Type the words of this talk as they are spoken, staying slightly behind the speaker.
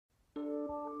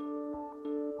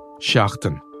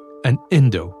Seachtain, an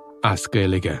Indo as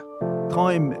Gaeilge.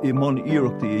 Táim I mon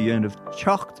iarachta I dhéanamh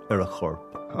teacht ar a chorp,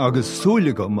 agus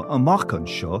súlagam amachchan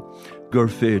seo gur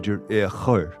féidir é a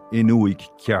chur in uig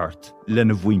ceart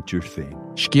lena bhaintir féin.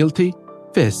 Scialtaí,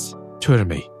 fis,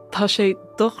 tuirmí. Tá sé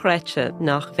dochreite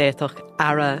nach bhéadach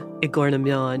ara I gcóna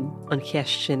meáin an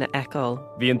cheist sin a eáil.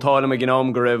 Bhí an tálam a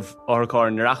gnám go raibh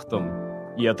áthacáir na reachtam.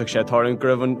 Íontach sé táirn go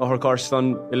raibh an áthacáir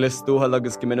san I list dúthal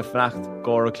agus go minic freacht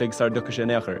gár a clig sar ducha sin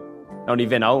éachair. Ná ní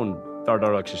bhín ann dar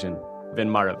darach sé sin. Bhín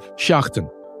marabh. Seachtain.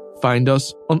 Find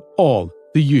us on all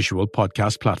the usual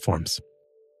podcast platforms.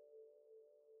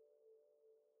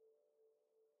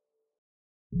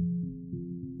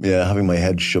 Yeah, having my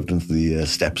head shoved into the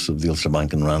steps of the Ulster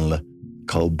Bank in Ranelagh,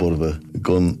 cold butt of a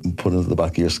gun put into the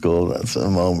back of your skull, that's a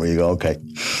moment where you go, okay,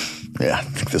 yeah, I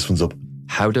think this one's up.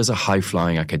 How does a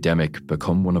high-flying academic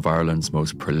become one of Ireland's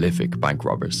most prolific bank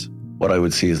robbers? What I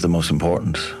would see as the most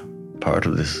important part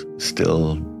of this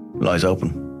still lies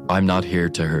open. I'm Not Here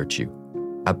to Hurt You,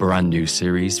 a brand new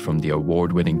series from the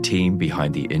award-winning team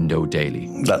behind the Indo Daily.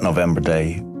 That November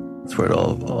day, that's where it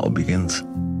all begins.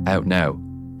 Out now,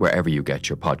 wherever you get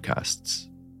your podcasts.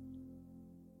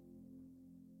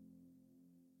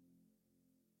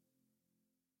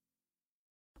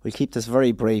 We'll keep this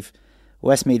very brief.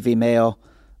 Westmeath v Mayo.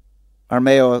 Are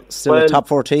Mayo still a top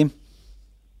 4 team?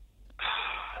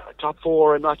 Top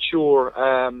 4, I'm not sure.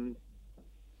 I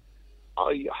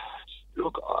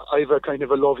have a kind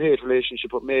of a love-hate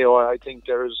relationship with Mayo. I think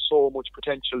there is so much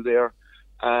potential there.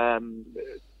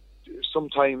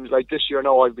 Sometimes, like this year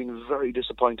now, I've been very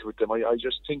disappointed with them. I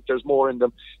just think there's more in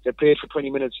them. They played for 20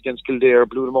 minutes against Kildare,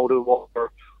 blew them out of the water,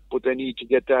 but they need to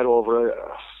get that over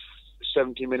a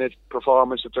 70-minute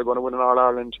performance if they're going to win in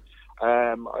All-Ireland.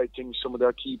 I think some of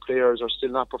their key players are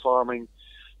still not performing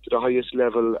to the highest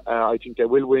level. I think they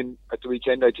will win at the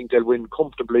weekend. I think they'll win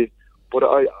comfortably. But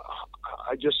I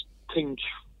just think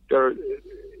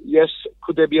yes,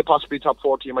 could they be a possibly top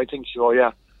 4 team? I think so,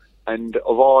 yeah. And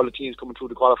of all the teams coming through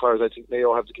the qualifiers, I think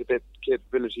Mayo have the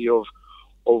capability of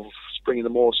springing the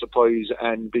most surprise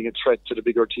and being a threat to the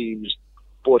bigger teams.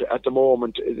 But at the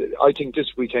moment, I think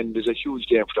this weekend is a huge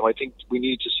game for them. I think we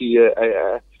need to see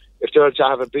if they're to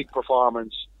have a big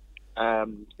performance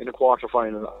in a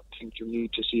quarter-final, I think you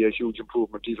need to see a huge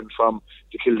improvement even from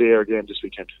the Kildare game this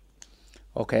weekend.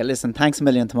 Okay, listen, thanks a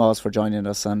million, Tomás, for joining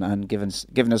us and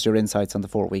giving us your insights on the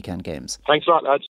 4 weekend games. Thanks a lot, lads.